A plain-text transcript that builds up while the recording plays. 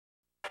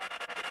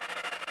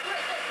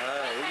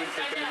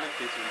chicken in the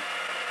kitchen.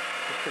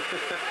 We're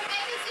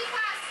making some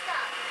pasta.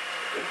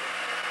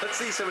 Let's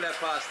see some of that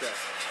pasta.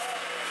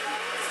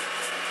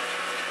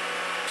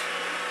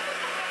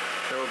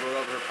 Cheryl brought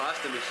over her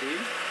pasta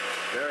machine.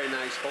 Very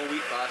nice whole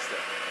wheat pasta.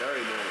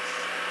 Very nice.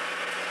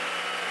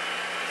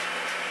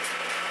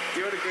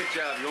 Doing a good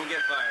job. You won't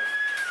get fired.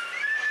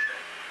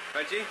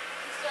 Right, G? We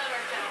still have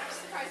our job. I'm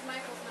surprised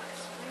Michael's not.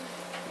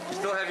 You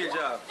still have your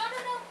job. No.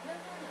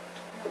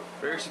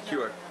 Very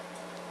secure.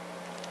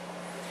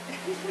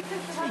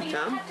 Tommy, you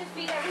don't have to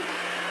feed everything.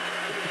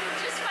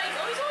 Just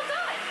Michael. He's all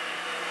done.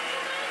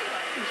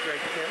 He's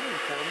right there.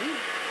 Tommy.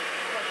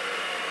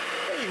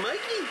 Hey,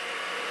 Mikey.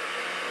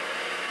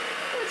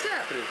 What's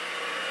happening?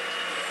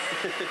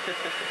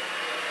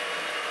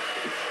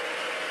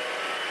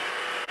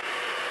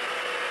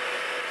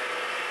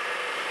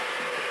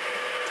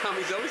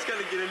 Tommy's always got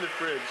to get in the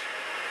fridge.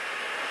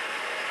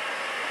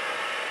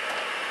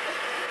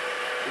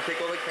 We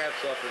take all the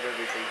caps off of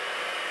everything.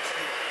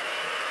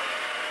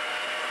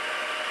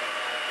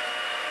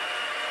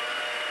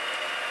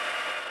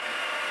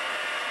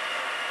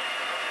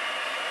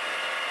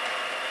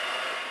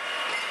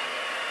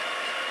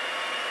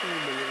 Oh, my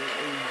little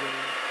angel.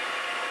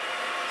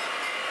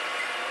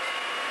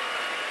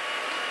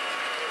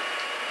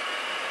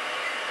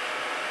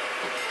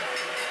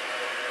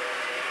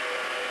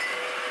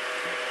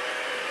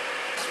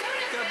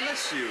 God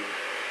bless you.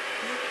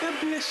 God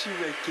bless you,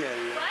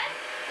 Raquel. What?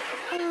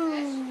 Oh.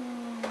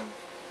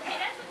 Hey,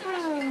 that's what the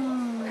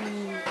rest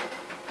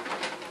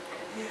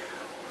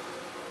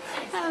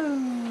of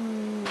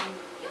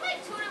You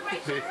might tune it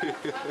right to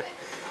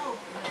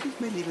He's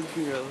my little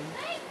girl.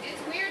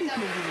 It's weird He's though.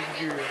 my little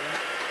girl.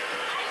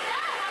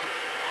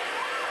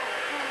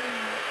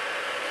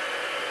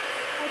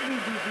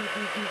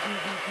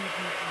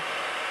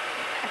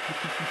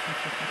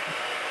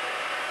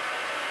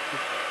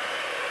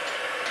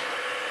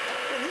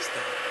 What is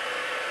that?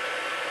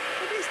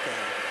 What is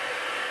that?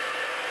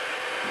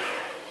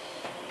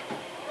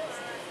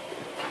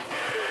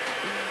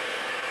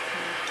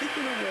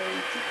 Kicking away,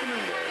 kicking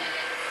away.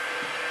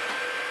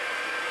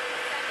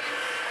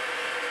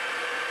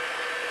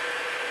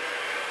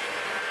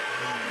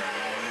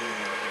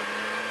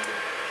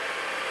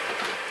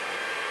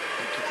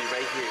 Keep it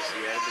right here so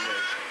you're out of the way.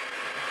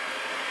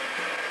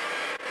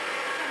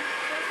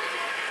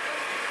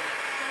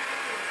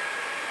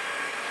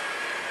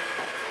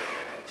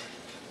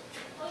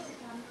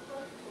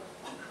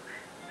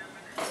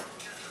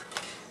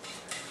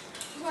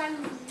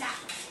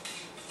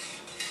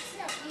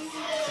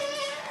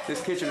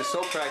 This kitchen is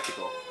so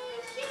practical.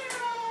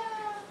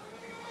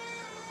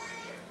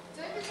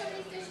 Do I put some of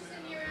these dishes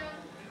in your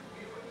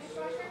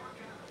dishwasher?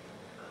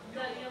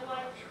 No, you know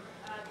what?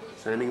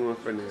 Signing one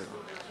for now. The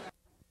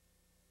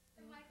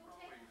Michael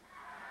tape?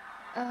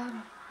 You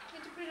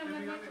have to put it on my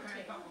Michael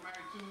tape.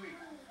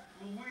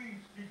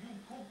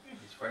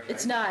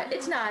 It's not.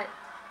 It's not.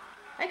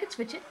 I could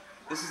switch it.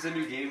 This is a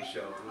new game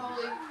show.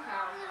 Holy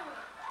cow.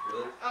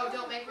 Really? Oh,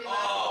 don't make me laugh.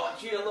 Oh,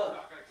 Gina, look.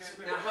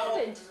 Now, how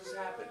often does this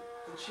happen?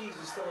 The cheese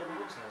is still at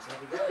Mom's house.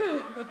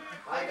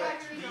 I got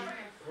to be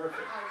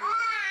perfect.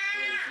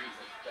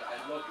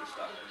 I love your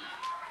stuff.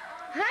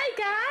 Hi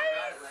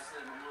guys.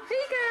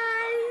 Hey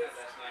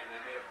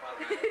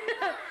guys.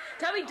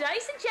 Tommy,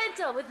 nice and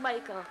gentle with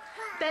Michael.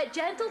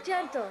 Gentle,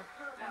 gentle.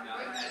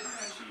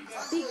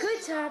 Be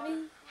good,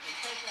 Tommy.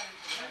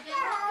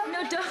 No,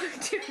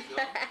 don't do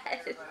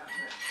that.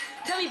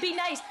 Tommy, be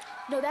nice.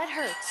 No, that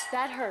hurts.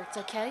 That hurts,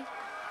 okay?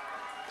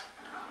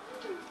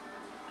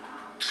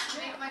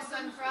 Make my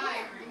son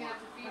cry. You're going to have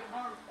to feed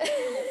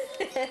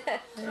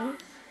him.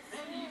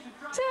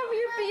 Tommy,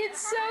 you're being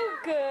so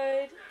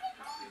good.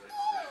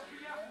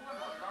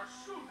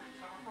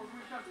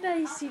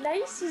 Nicey,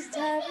 nicey,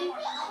 Tommy.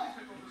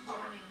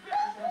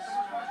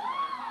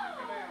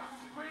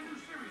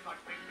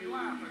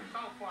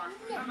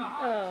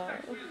 Oh.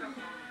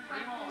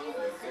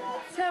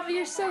 Tommy,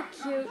 you're so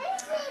cute.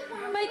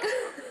 Michael,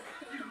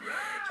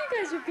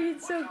 you guys are being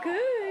so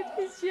good.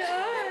 It's your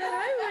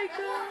Hi,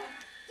 Michael.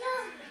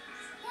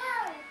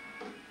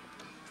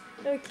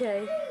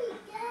 Okay.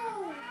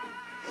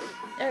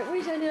 Alright,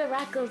 where's our little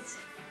Rackles?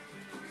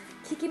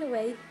 Kicking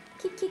away.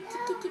 Kick, kick,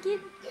 kick, kick, kick,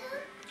 kick.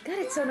 God,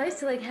 it's so nice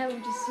to like have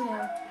him just, you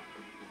know.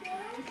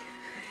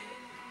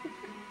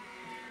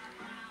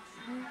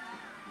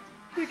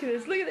 Look at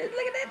this, look at this,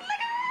 look at this, look at this!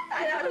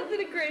 I know, it's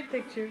been a great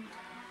picture.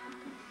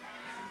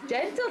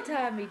 Gentle,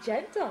 Tommy,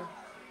 gentle.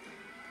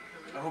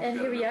 And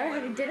here we are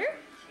having dinner.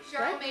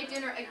 Cheryl made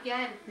dinner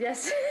again.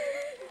 Yes.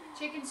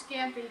 Chicken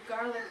scampi,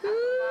 garlic.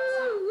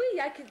 Ooh,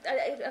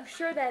 I'm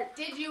sure that.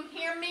 Did you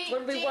hear me,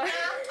 when we Gina?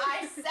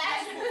 I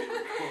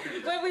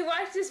said. When we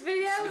watch this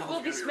video,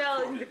 we'll be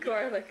smelling the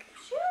garlic.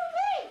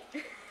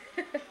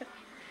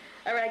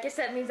 All right, I guess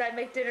that means I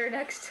make dinner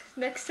next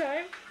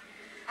time.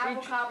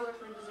 Apple cobbler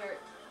for dessert.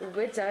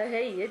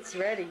 Hey, it's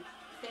ready.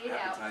 Fade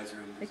out.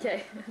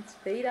 Okay, let's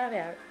fade on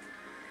out.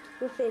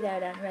 We'll fade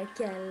out on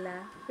Raquel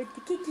with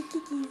the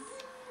kikis.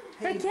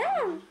 Hey,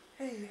 Raquel!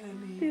 Hey,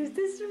 honey. Here's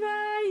the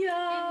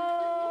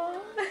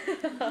smile.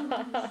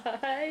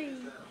 Hi.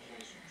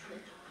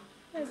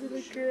 That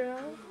little girl.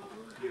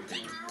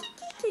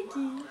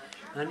 Kiki.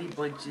 Honey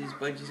bunches,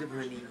 bunches of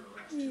honey.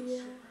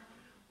 Yeah.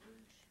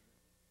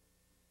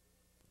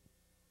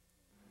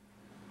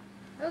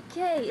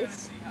 Okay, it's...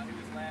 See how he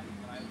was laughing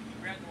when he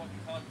grabbed the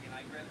walkie-talkie and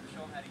I grabbed to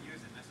show him how to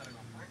use it and I started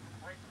going break,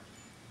 break,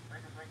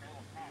 break, break, a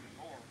little pound and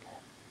more.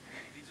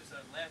 He just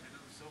started laughing. It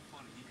was so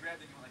funny. He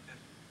grabbed it and went like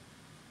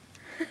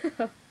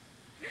this.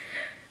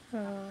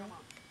 Oh.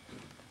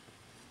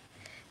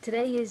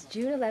 Today is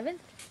June 11th,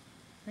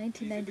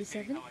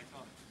 1997,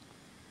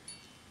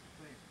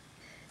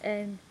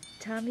 and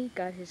Tommy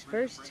got his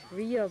first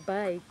real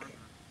bike.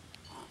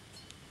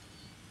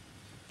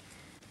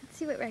 Let's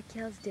see what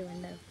Raquel's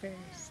doing though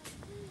first.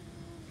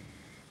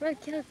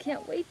 Raquel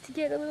can't wait to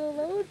get a little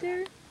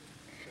older.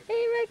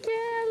 Hey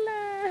Raquel!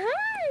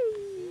 Hi!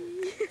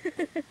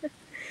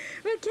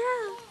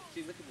 Raquel!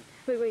 See, look at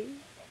this. Wait.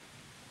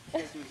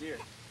 Guess who's here?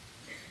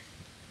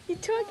 You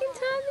talking,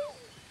 Tommy?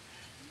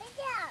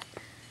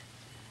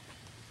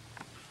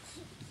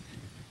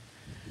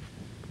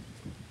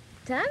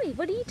 Tommy,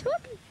 what are you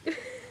talking?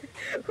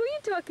 Who are you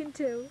talking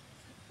to?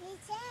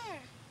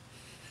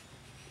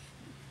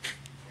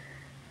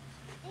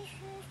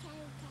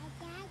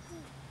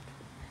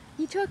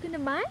 You talking to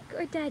Mike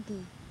or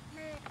Daddy?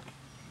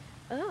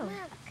 Oh.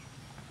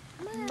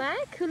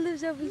 Mike, who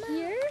lives over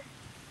here?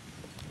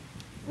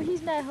 Well,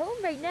 he's not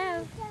home right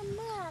now.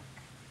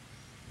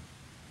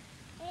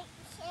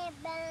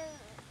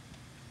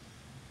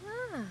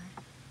 Ah.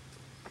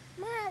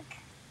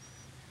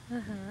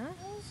 Uh-huh.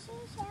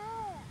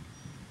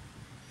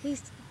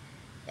 He's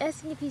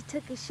asking if he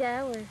took a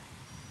shower.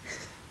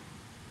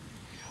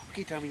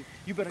 Okay, Tommy,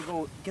 you better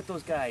go get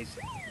those guys.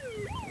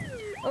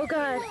 Oh,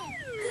 God.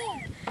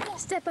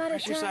 Step out of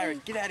Press your time.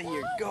 siren. Get out of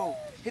here. Go.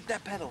 Hit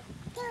that pedal.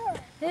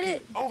 Hit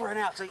it. Over and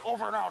out. Say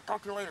over and out.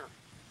 Talk to you later.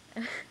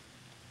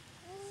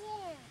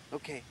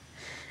 Okay.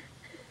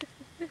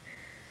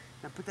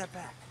 Now put that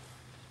back.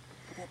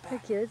 Put that back.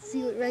 Okay, let's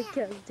see what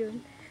Raquel's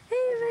doing.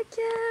 Hey,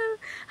 Raquel.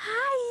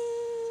 Hi.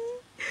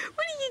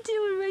 What are you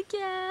doing,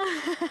 Raquel?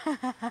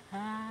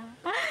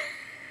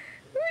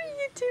 What are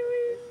you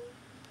doing?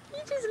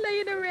 You're just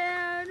laying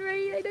around,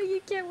 right? I know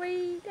you can't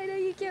wait. I know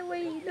you can't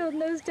wait on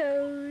those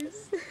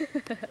toes.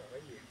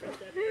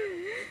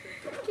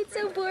 It's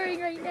so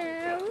boring right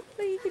now.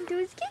 All you can do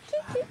is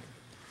kick.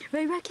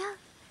 Right, Raquel?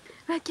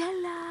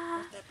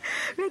 Raquela!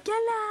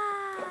 Raquela!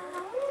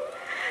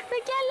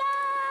 Raquela!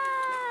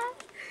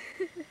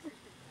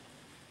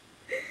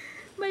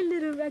 My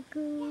little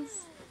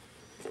raccoons.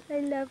 I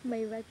love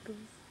my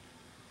raccoons.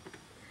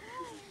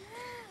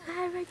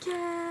 Hi,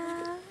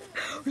 Raquel.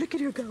 Look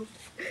at her go.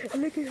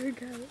 Look at her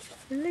go.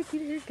 Look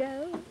at her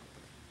go.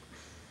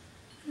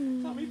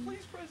 Tommy,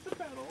 please press the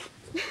pedal.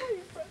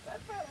 Please press that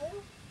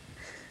pedal.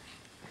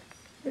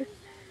 Please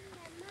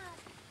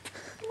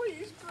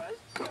press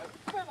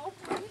that pedal.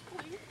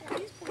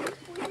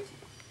 Please.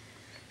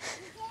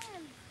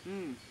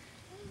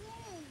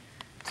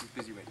 He's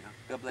busy right now.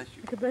 God bless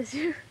you. God bless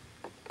you.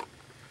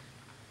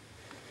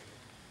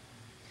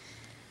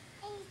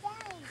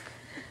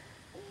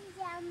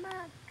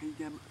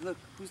 Look,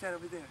 who's that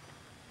over there?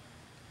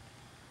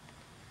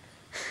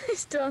 He's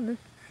still on the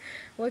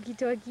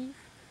walkie-talkie.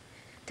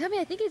 Tommy,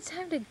 I think it's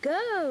time to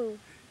go.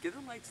 Get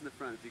the lights in the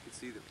front if you can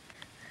see them.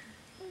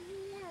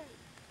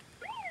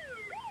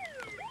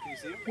 Can you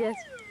see them? Yes.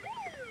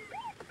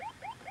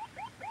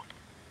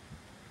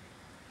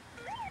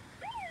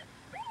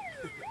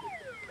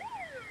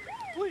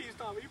 Please,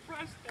 Tommy,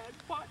 press that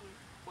button.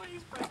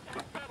 Please press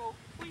that pedal.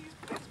 Please.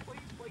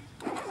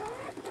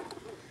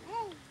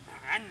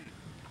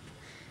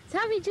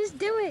 Tommy, just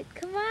do it.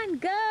 Come on,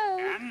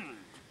 go.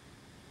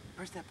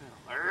 Press that pedal.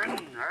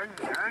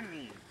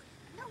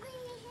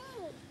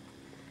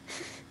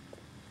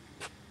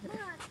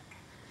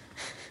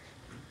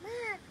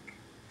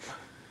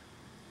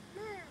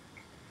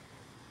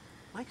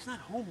 Mike's not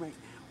home right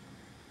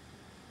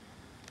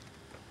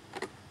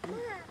now.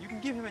 You can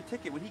give him a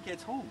ticket when he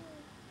gets home.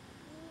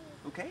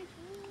 Okay?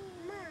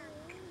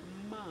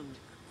 Monk.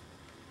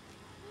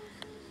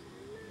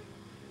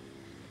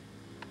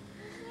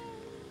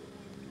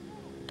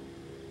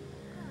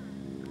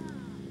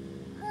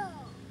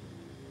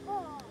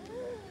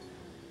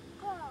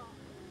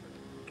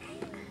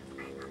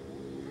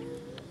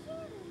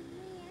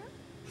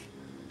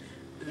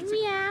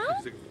 Meow.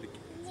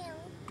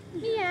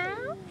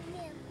 Meow.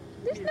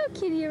 There's no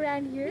kitty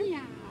around here.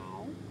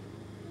 Meow.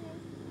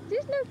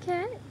 There's no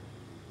cat.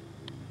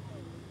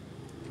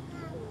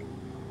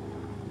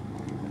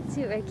 Let's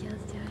see what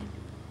Raquel's doing.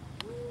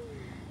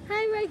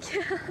 Hi,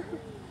 Raquel.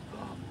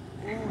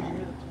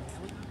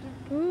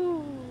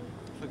 Ooh.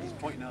 Look, he's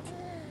pointing up.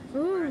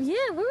 Ooh,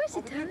 yeah. Where is it,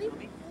 Over there, Tommy?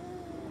 Tommy.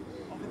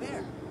 Over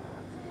there.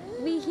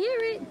 We hear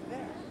it.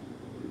 There.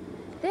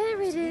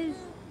 There it is.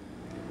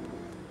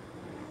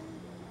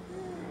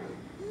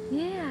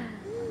 Yeah.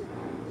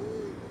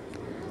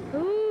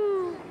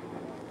 Ooh.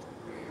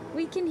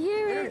 We can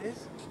hear There it. it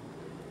is.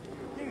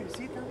 There, you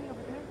see it, Tommy,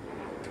 over there?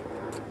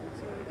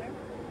 See over there?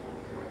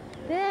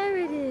 There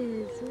it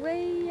is.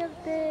 Way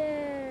up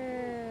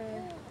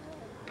there.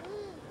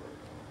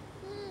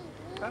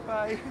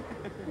 Bye-bye.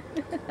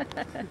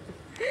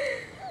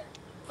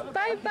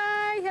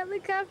 Bye-bye,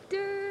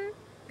 helicopter.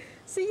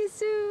 See you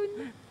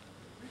soon.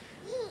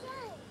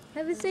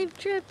 Have a safe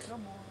trip. No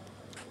more.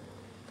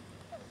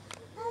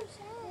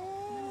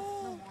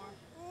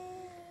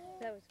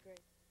 That was great.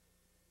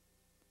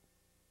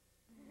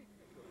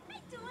 Hi,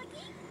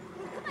 doggy.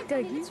 Come on,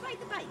 Doggy. Tommy, let's ride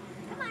the bike.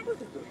 Come on.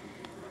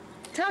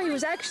 Tommy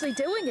was actually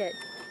doing it.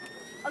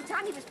 Oh,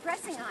 Tommy was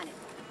pressing on it.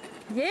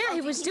 Yeah,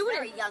 he was he's doing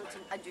very it. young to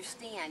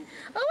understand.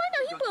 Oh, I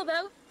know, he will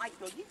though.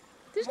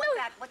 There's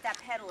What that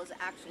pedal is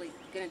actually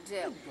going to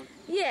do.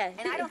 Yeah.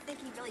 And I don't think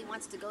he really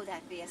wants to go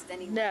that fast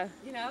anyway. No.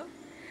 You know?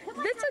 Come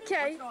on, That's Tommy.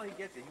 okay. That's all he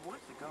gets. He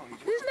wants to go. He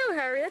just... There's no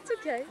hurry, that's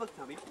okay. Look,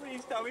 Tommy,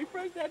 please, Tommy,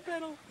 press that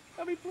pedal.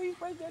 Tommy, please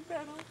press that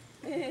pedal.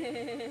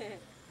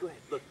 Go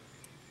ahead, look.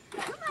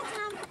 Come on,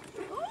 Tom.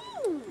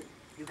 Ooh.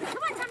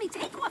 Come on, Tommy,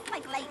 take off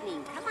like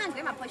lightning. Come on,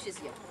 Grandma pushes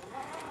you.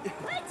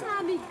 Good,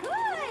 Tommy,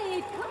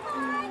 good. Come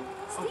on.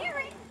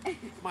 Steer it.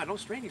 Come on, don't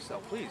strain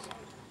yourself, please.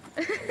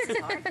 This is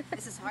hard.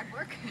 This is hard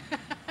work.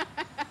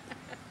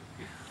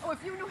 Oh,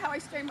 if you knew how I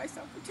strained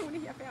myself for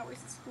 2.5 hours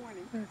this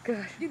morning, Oh,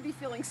 God. you'd be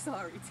feeling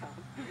sorry, Tom.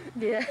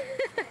 Yeah.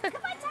 Come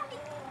on, Tommy.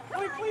 Come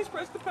Tommy, on. please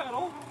press the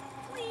pedal.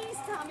 Please,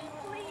 Tommy,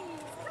 please.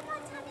 Come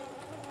on, Tommy.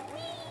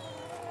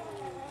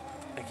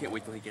 Please. I can't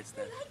wait till he gets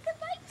You that. like the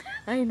bike, Tommy?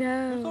 I Whose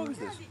know. dog is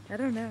this? I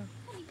don't know.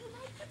 Tommy, you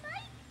like the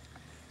bike?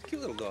 It's a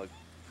cute little dog.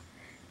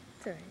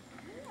 It's all right.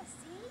 Yeah,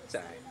 see? It's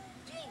all right.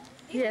 Gee,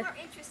 he's Yeah. more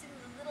interested in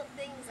the little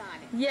things on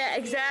it. Yeah,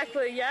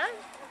 exactly, yeah?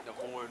 The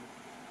horn.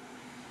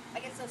 I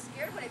get so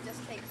scared when it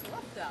just takes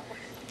off, though.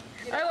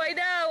 You Oh, I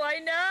know, I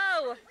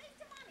know. Wave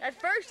to Mommy. At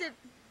first it...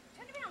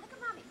 Turn around, look at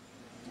Mommy.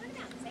 Turn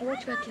around. Say I'll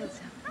watch hi, my Mommy. kills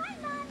out. Hi,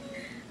 Mommy.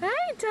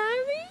 Hi,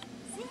 Tommy.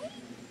 See?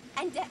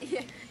 And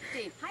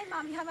Dave, hi,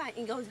 Mommy, hi, Mommy.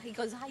 He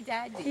goes, hi,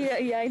 Dad. Yeah,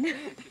 yeah, I know.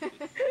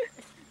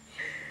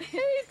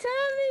 Hey,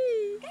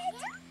 Tommy.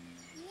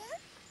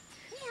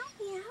 Meow,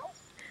 meow.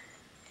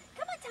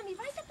 Come on, Tommy,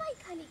 ride the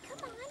bike, honey.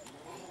 Come on.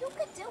 You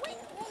could do it.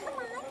 Come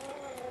on.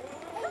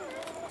 Come on.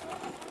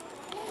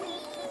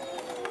 Whee!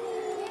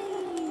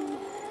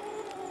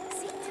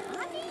 See,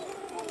 Tommy?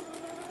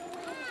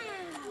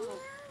 Wow.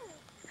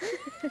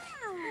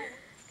 Wow.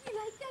 You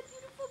like that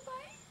beautiful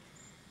bike?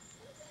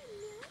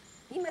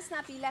 He must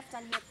not be left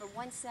on here for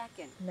 1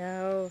 second.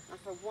 No. Not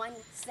for 1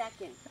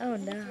 second. Oh,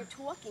 Even no. If you're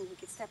talking, he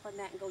could step on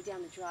that and go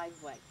down the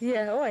driveway.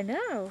 Yeah, oh, I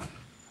know.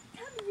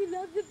 Tommy, you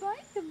love the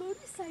bike, the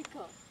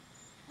motorcycle.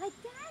 Like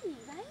Daddy,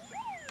 right?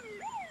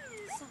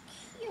 So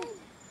cute.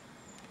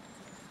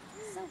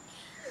 So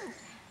cute.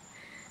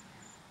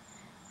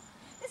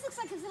 This looks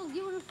like his little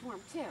uniform,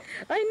 too.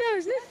 I know,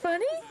 isn't it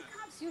funny? It's a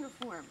cop's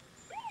uniform.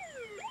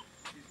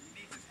 He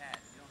needs his hat.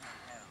 You don't have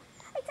a hat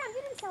on. Hey, Tom,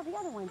 you didn't sell the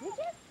other one, did you?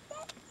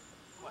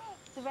 What?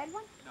 The red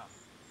one? No.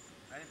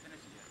 I didn't finish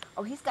it yet.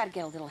 Oh, he's got to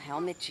get a little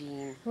helmet,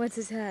 Gene. What's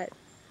his hat?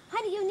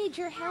 Honey, you need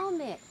your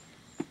helmet.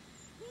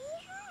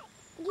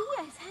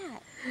 Yeah, his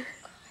hat.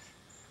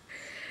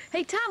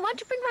 Hey, Tom, why don't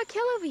you bring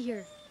Raquel over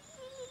here?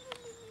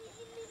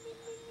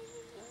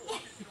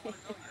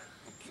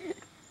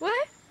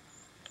 What?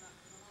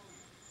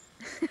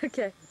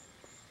 Okay.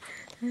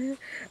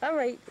 All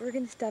right, we're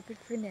going to stop it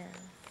for now.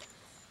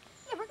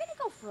 Yeah, we're going to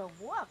go for a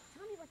walk.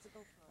 Tommy wants to go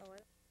for a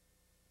walk.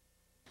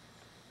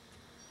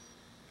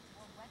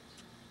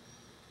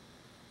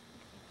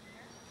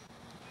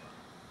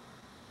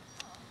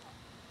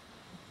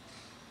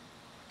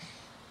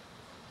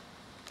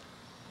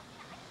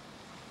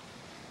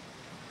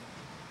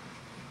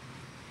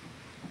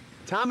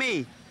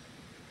 Tommy!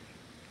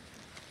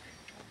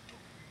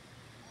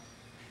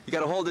 You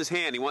gotta hold his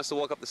hand. He wants to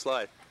walk up the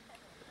slide.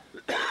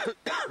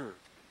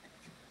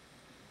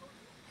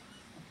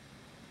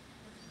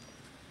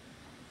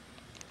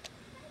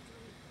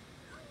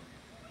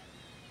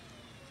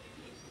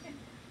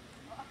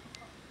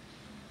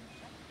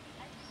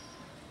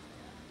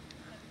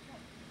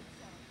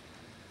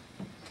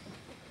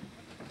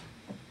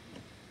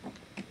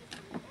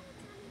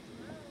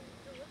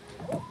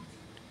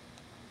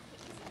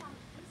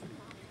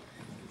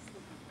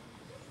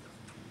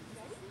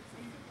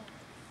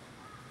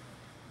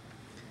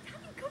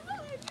 Come on.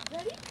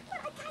 Ready?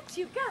 I catch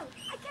you. Go.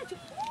 I catch you.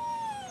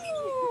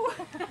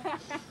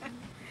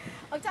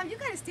 Oh, Tom, you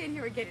gotta stand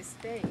here and get his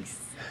face.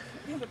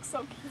 You look so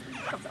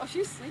cute. Oh,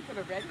 she's sleeping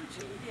already,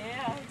 Gene.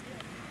 Yeah.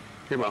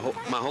 Here, Ma,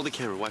 hold the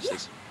camera. Watch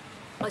this.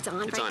 Oh, it's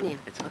on It's right on. now.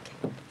 It's on. Okay.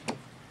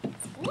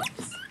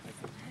 Whoops.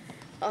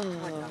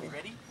 Oh.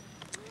 Ready?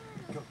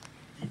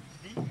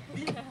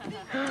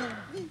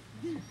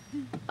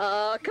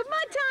 Oh, come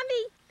on,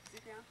 Tommy.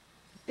 Sit down.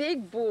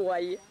 Big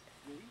boy.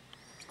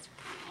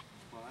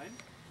 1,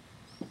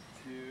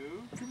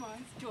 2. Come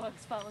on.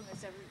 Dogs following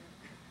us everywhere.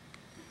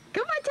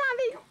 Come on,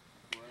 Tommy.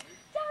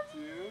 1,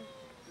 2,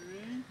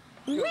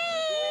 3. Whee!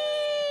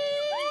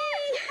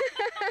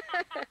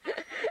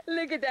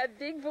 Look at that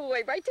big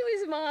boy, right to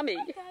his mommy.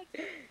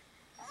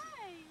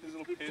 His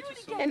little pants are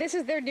so... And this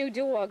is their new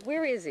dog.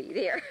 Where is he?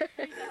 There.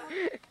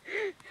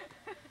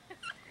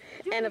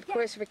 And of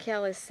course,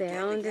 Raquel is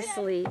sound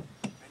asleep.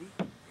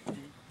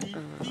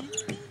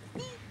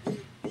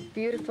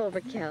 Beautiful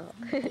Raquel.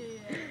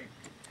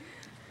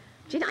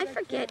 Gina, I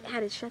forget how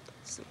to shut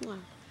this off.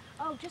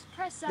 Oh, just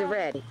press The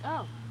red.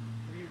 Oh.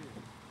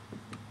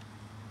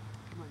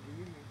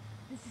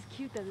 This is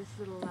cute though, this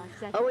little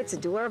section. Oh, it's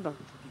adorable.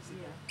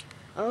 Yeah.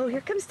 Oh,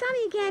 here comes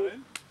Tommy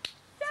again.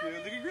 Tommy.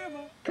 Look at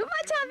Grandma. Come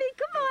on, Tommy,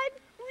 come on.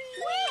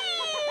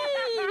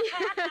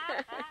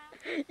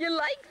 Whee! You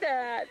like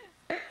that?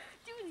 Do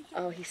it again.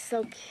 Oh, he's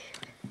so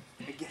cute.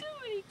 Do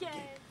it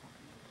again.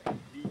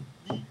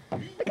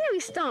 Look at how he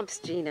stomps,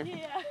 Gina.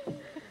 Yeah.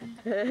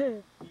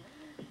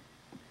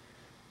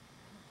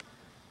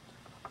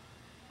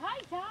 Hi,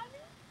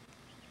 Tommy.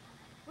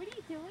 What are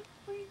you doing?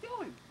 What are you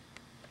doing?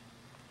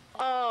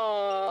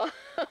 Oh.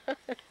 All right,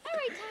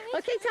 Tommy.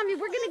 Okay, Tommy,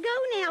 we're going to go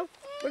now.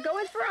 We're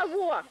going for a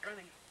walk. He's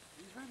running.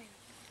 He's running.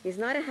 He's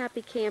not a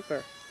happy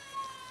camper.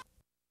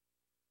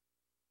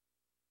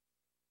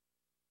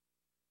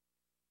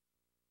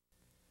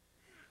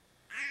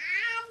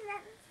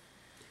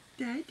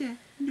 Dada.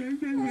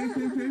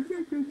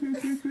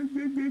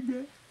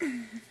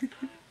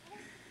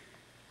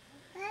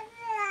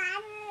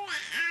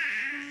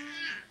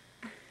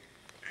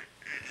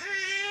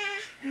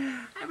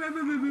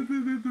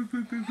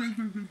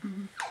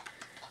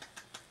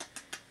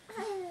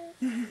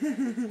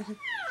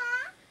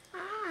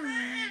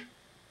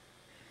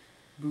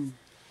 Boo.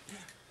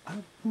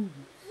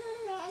 Boo.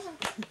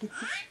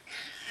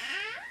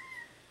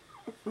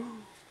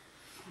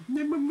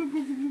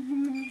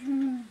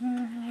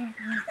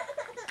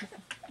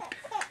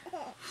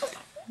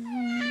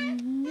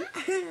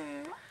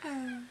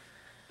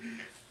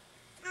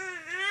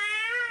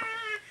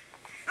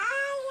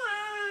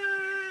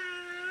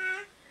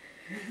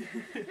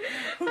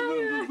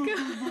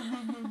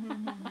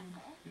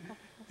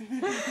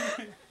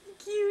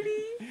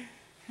 Cutie.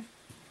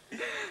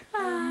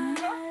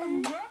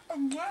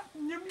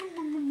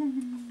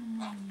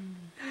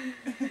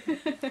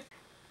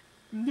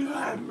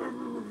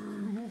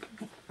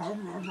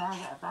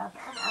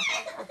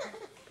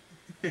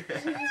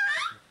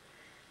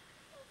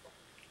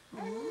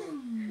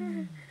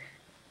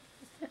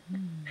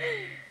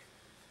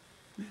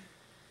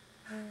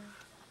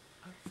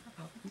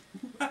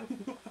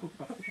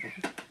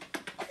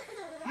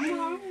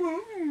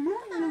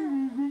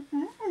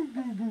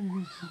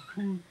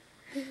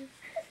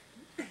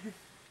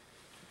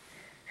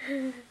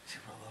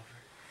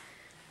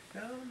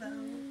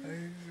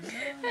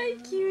 Hi,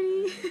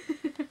 cutie.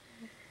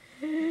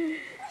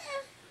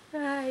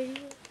 Hi.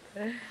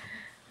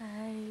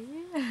 Hi.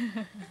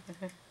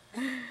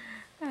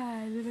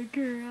 Hi, little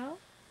girl.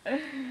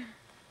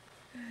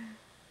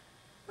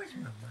 Where's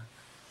Mama?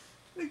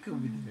 Look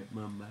over there,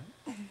 Mama.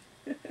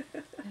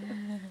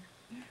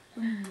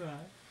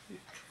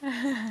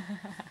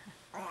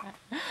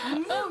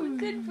 Oh,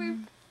 good for.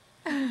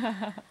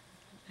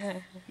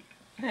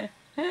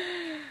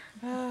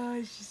 Oh,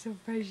 she's so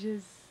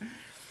precious.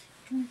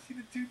 Can you see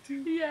the tutu?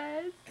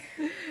 Yes.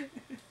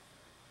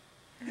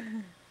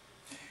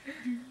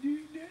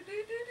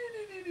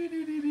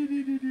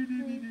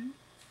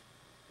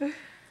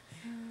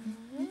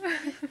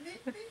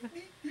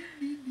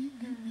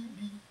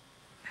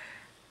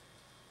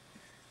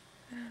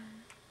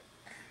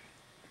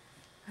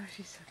 Oh,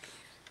 she's so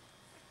cute.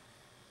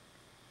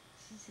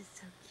 She's just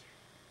so cute.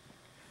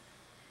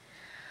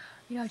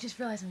 You know, I just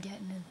realized I'm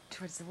getting in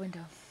towards the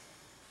window.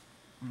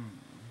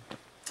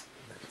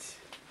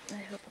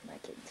 I hope I'm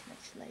not getting too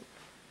much light.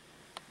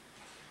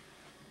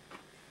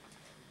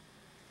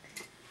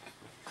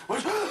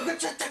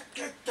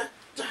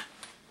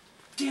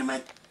 Damn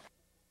it!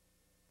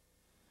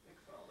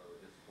 Next follow,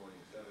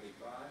 disappointing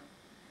 75.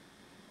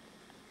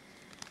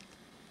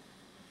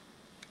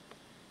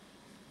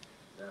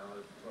 Now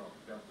it's 12.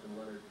 Justin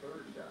Leonard,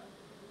 third shot.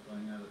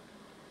 Playing out of.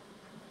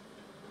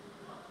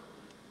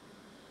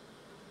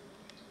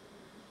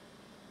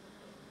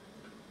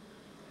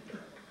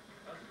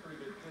 That's a pretty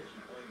good pitch. He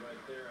played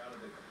right there out of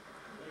the.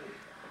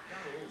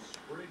 Got a little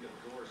sprig, of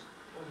course.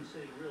 Wasn't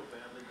sitting real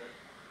badly, but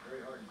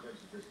very hard to judge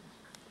the distance.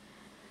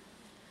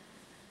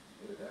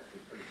 It was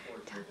actually pretty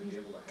fortunate to be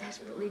able to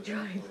hack it over Desperately the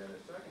trying point on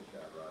his second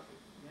shot, Rossi.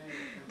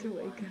 to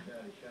wake up.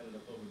 He shot it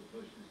up over the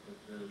bushes, but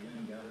the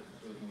wind got it and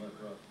threw it in the left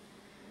rough.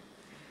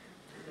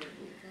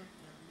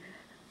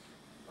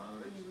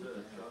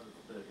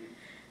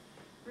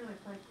 Really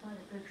played quite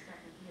a good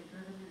second. He had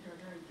driven into a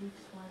very deep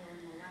swale in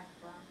the last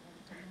block and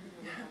come in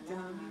with a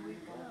long iron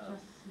ball,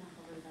 just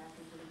snuffled it back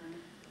into the green.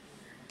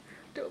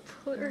 Don't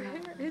pull her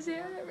hair. His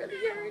hair, that really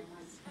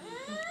hurts.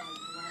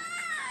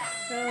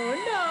 Oh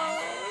no!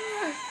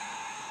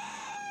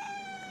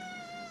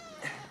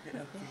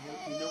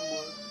 No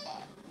more.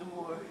 No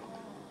more.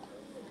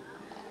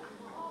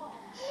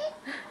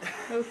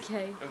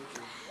 Okay.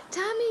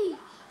 Tommy,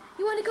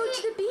 you want to go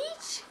to the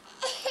beach?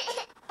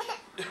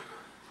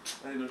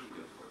 I didn't know she was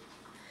going for it.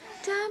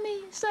 Tommy,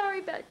 sorry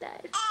about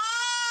that.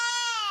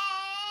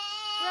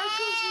 Rocco's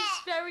is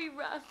very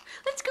rough.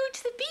 Let's go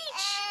to the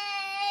beach.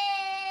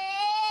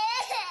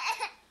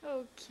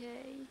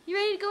 Okay. You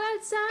ready to go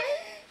outside?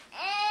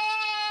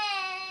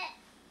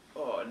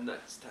 Oh,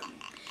 nuts, Tommy.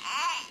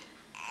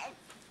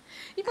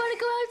 You want to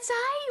go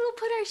outside? We'll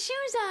put our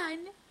shoes on.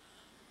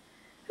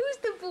 Who's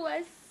the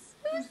boss?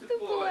 Who's the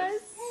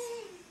boss?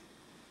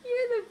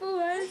 You're the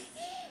boss.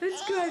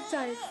 Let's go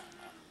outside.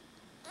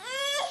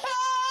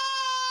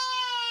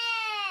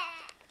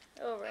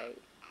 All right.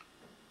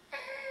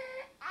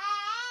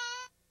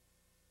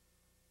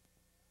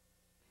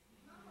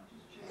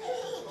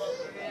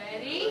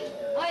 Ready?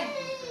 1,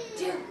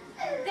 2,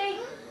 3.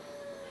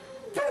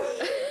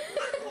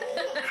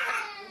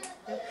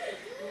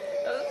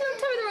 Don't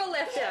tell me they're all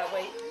left out.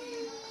 Wait.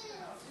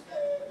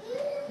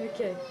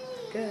 Okay.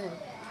 Good.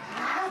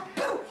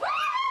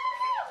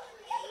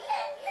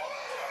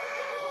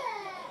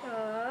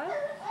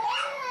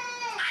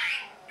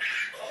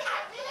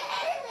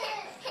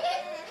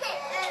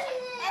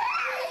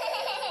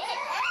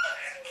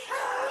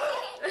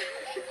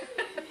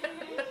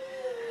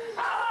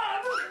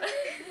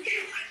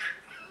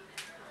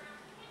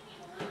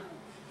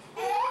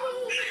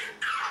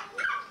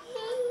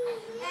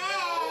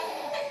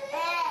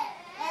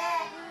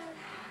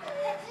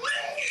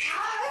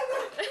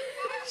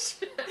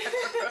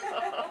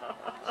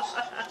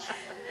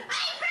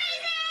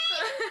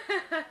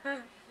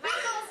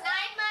 Michael's 9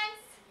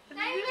 months. 9.5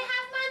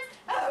 months.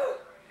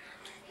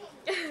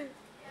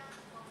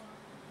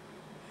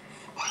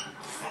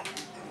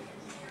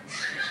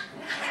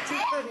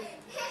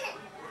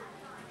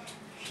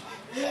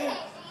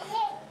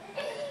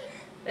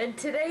 And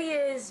today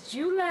is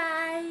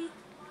July.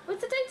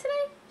 What's the date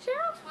today,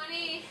 Cheryl?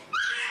 20th.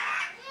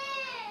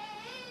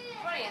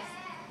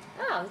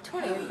 Oh, the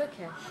 20th.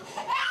 Okay.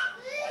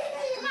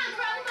 Come on,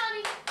 crawl to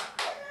mommy.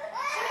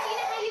 Show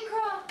Keena how you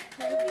crawl.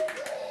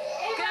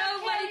 Go,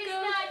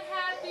 Michael. Not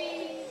happy.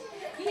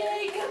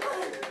 Yay, come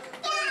on.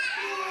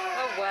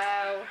 Oh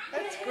wow,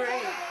 that's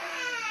great.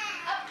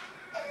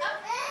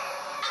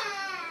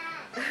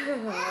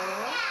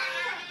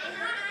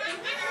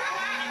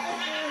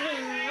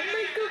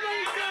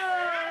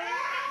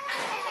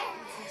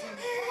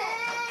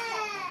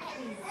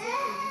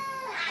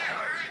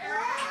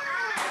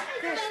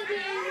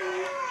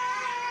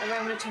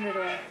 I'm gonna turn it off.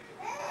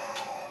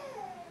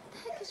 What the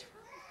heck is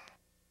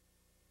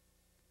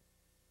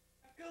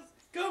wrong?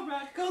 Go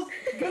Rackles!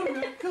 Go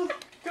Rackles!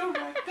 Go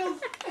Rackles!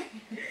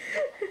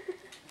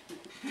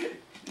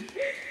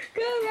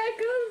 Go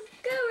Rackles!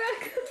 Go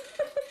Rackles!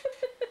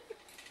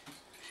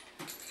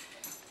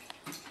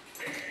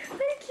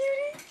 Hey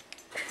cutie!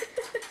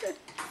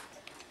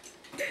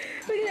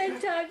 Look at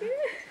that tongue.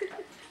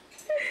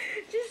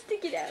 Just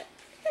stick it out.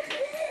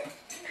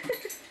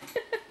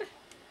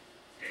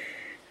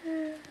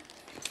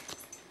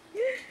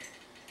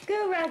 Go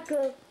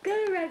Rocco, go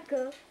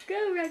Rocco,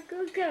 go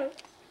Rocco, go.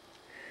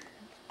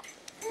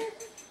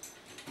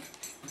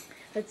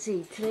 Let's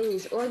see, today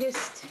is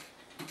August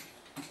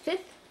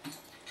 5th.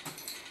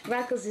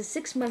 Rackles is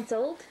 6 months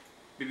old.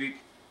 Beep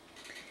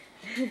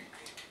beep.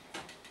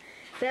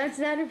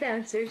 Bouncing on her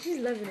bouncer, she's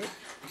loving it.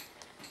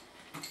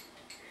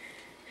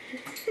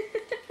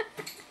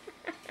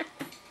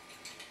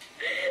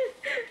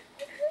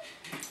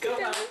 Go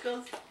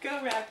Rackles! Go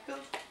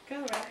Rackles! Go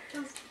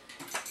Rackles!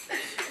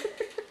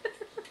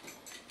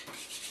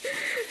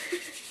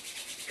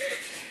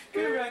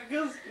 Go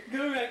Rackles! Go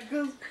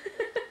Rackles!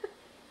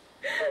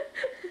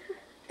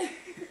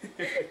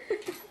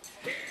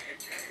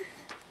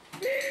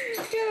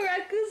 Go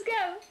Rackles,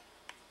 go!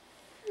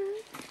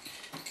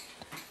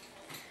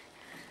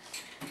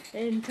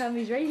 And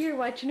Tommy's right here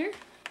watching her.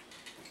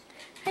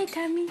 Hi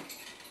Tommy.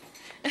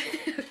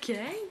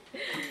 Okay.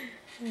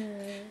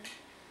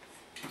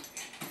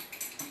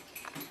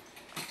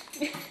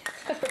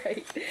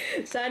 Alright.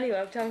 So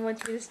anyway, Tommy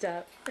wants me to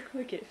stop.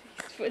 Look at it.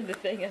 He's putting the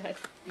thing on.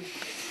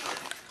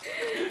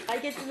 I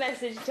get the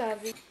message,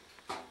 Tommy.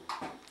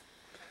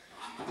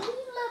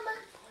 Mama.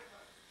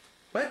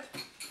 What?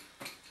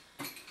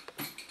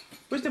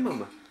 Where's the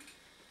mama?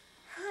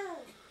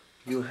 Home.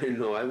 You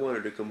know, I want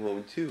her to come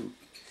home too.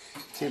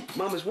 See,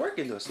 Mama's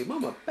working though. See,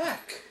 Mama,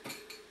 back.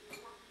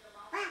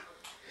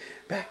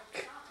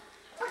 Back.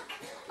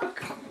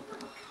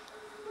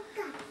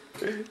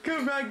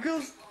 Go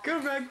Rackles! Go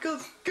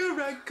Rackles! Go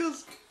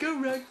Rackles! Go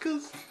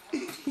Rackles!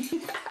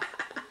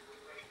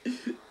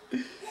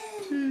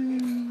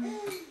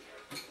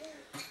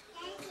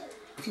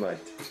 What?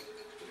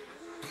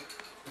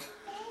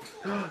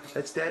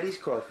 That's Daddy's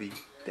coffee.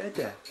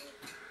 Dada.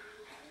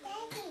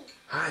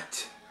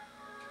 Hot.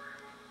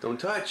 Don't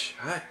touch.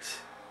 Hot.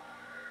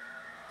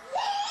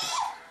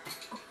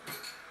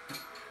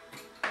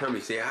 Tommy,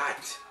 say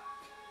hot.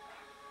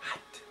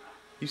 Hot.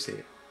 You say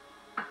it.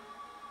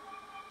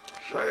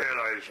 Say it,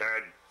 I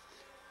said.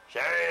 Say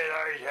it,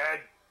 I said.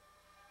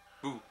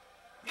 Boo.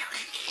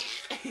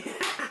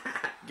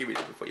 Give me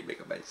this before you make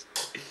a mess.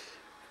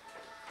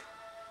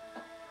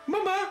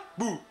 Mama.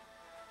 Boo.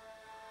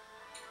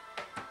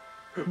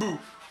 Boo.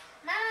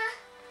 Mama.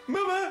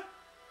 Mama.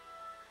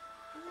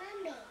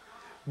 Mommy.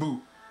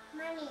 Boo.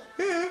 Mommy.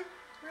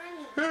 Mommy.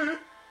 Mommy.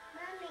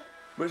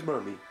 Where's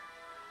Mommy?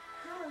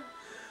 Home.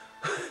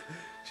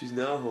 She's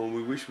not home.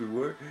 We wish we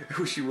were. I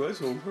wish she was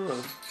home,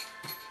 huh?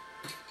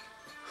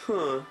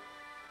 Huh.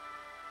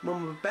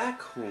 Mama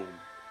back home.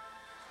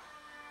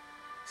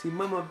 See,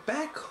 Mama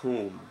back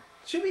home.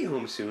 She'll be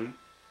home soon.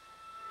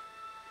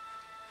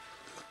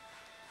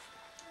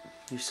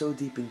 You're so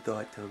deep in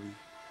thought, Tommy.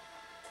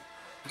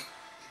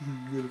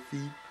 Little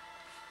feet.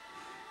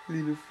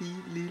 Little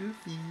feet, little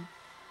feet.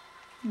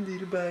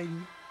 Little body.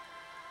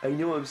 I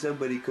know I'm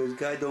somebody because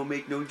God don't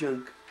make no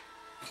junk.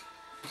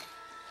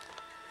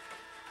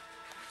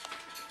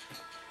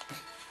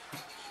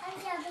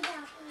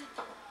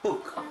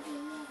 Book.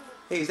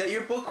 Hey, is that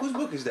your book? Whose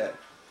book is that?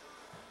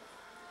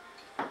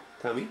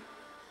 Tommy?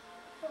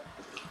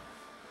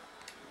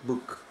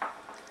 Book.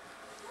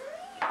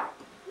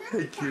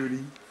 Hi,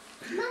 cutie.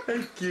 Hi,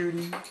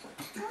 cutie.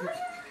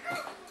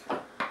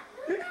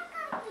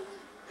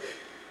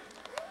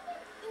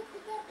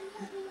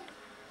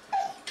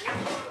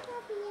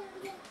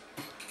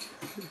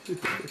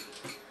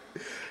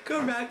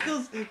 Go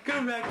Rackles! Go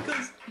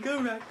Rackles! Go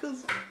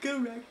Rackles! Go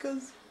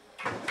Rackles!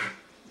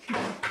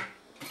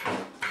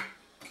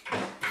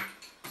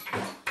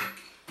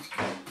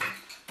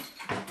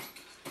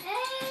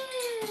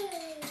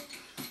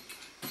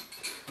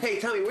 Hey,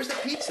 Tommy, where's the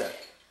pizza?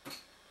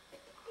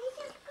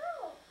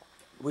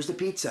 Where's the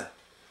pizza?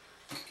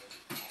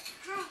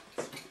 Hot.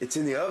 It's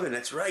in the oven,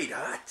 that's right,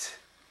 hot.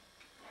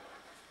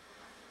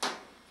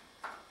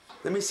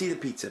 Let me see the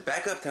pizza.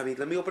 Back up, Tommy.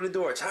 Let me open the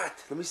door. It's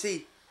hot. Let me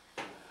see.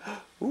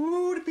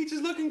 Ooh, the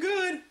pizza's looking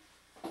good.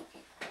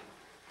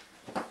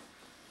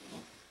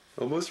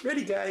 Almost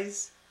ready,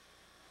 guys.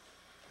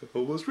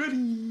 Almost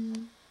ready.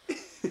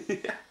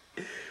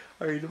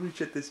 All right, let me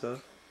shut this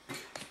off.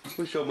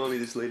 We'll show Mommy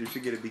this later.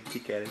 She'll get a big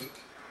kick out of it.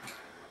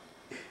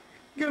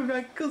 Go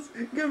Rackles!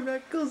 Go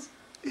Rackles!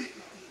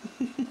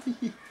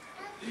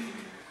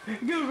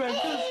 Go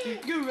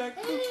Rackles! Go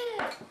Rackles!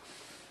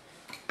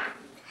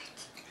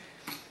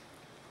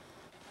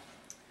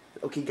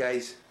 Okay,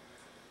 guys.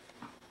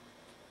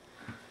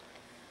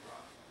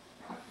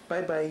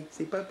 Bye-bye.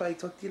 Say bye-bye.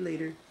 Talk to you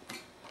later.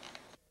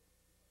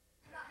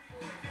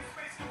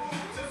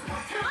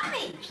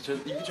 Mommy! You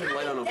can turn the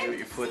light on over there with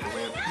your foot, the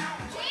lamp.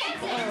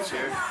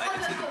 Chair.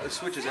 The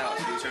switch is out,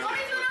 so you turn it.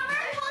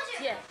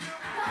 Yeah.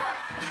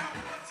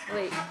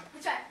 Wait.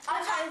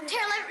 Taryn,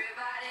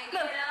 look.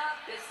 We're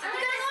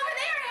gonna go over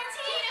there,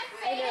 Auntie.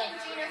 I know.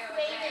 Gina,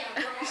 fading.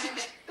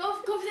 Go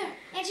over there.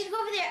 Auntie, go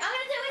over there. I'm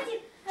gonna do it with you.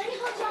 Let me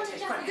hold you on the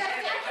job. I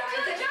can do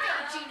the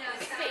job.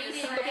 Gina's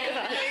fading.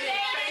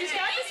 She's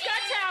got the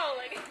Scott towel.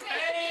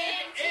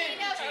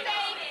 Gina's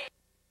fading.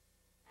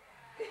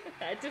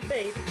 Had to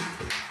fade.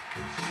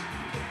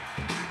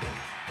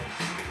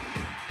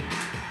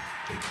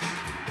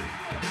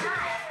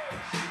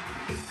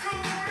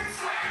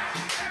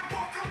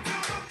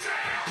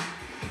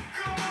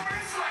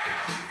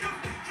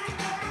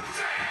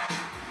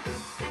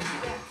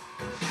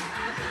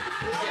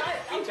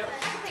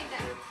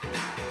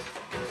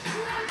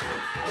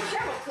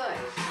 Cheryl could.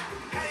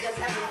 She does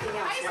everything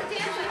else. I used to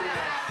dance like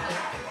that.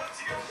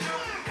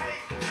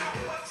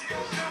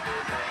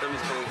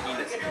 Tommy's calling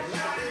Keena.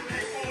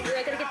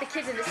 I gotta get the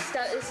kids in this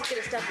stuff. This is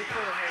gonna stuff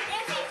recording her.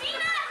 Auntie,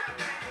 Gina!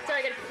 Sorry,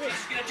 I gotta get the kids.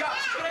 She's gonna jump.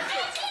 She's gonna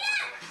jump.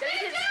 Gotta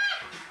get the kids.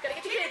 Gotta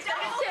get the kids.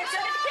 Gotta get the kids.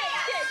 Gotta get the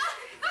kids.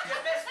 You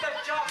missed the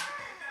jump.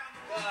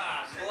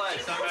 Ah,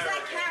 bless. She moves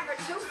that camera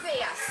too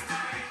fast.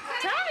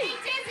 Tommy!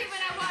 She dizzy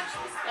when I watch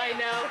this. I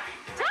know.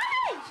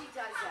 Tommy! She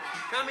does that.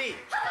 Tommy!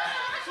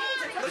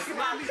 Look at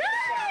Mommy.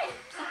 Tommy!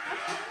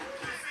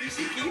 You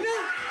see Keena? Look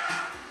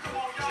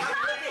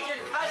at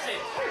your cousin.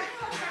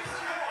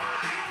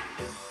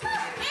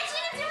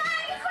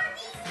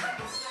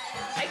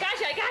 I got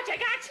you. I got you. I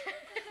got you.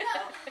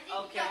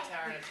 Okay,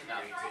 Taryn, it's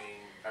enough.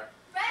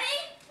 Ready?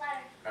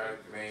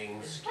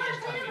 Earthlings.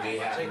 We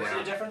have see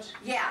the difference?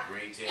 Yeah.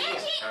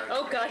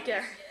 Oh, God,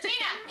 yeah.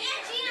 Gina!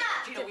 Aunt Gina!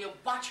 Gina, we'll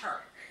watch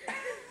her.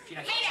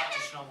 Gina, can't watch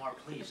us no more,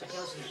 please. Happy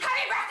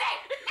birthday!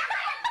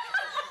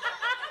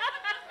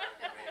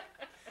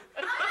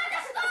 I'm on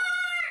the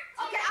start!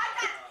 Okay, I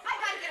gotta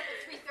get up at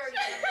 3:30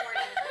 in the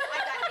morning.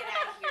 I gotta get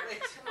out of here.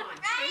 Come on.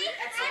 Ready?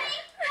 That's Ready?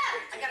 it.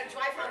 I gotta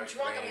drive home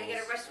drunk. I'm gonna get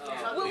arrested for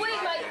drunk. Well, wait,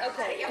 Mike.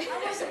 Okay.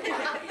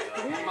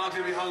 Mom's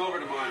gonna be hungover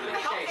tomorrow I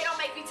night. hope they don't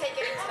make me take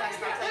it into that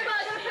stuff. Wait, Mom,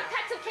 I'm gonna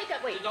pack some cake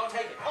up. Wait. Don't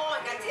take it. Oh,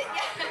 I got it.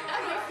 Yeah.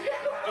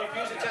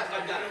 Refuse the test,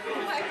 I'm done.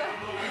 Oh my God.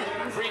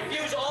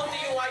 Refuse all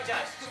DUI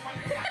tests.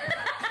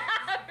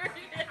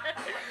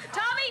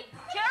 Tommy,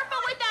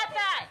 careful with that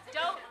bat.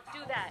 Don't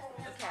do that.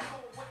 Okay.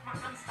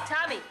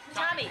 Tommy.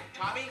 Tommy?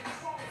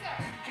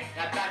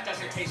 That bat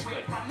doesn't taste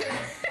good.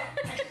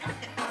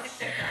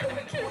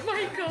 Okay,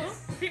 Michael.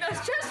 He knows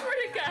just where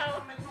to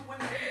go.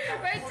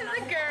 Right to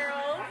the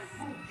girls.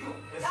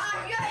 Tom,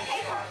 you gotta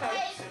take her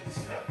place.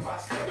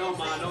 No,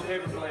 Ma, no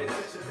paper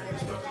plates.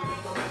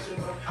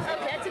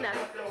 Okay, that's enough.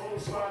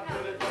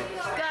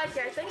 God,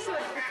 guys, thanks so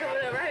much for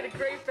coming over. I had a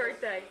great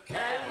birthday. I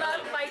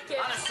love my A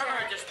lot of gifts. sugar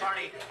at this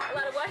party. A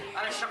lot of what? A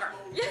lot of sugar.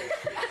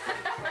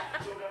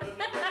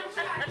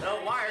 No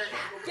wires.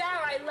 Yeah,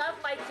 I love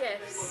my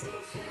gifts.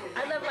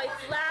 I love my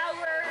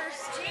flowers,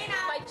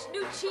 my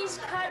new cheese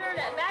cutter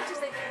that matches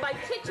my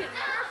kitchen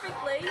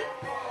perfectly.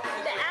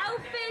 The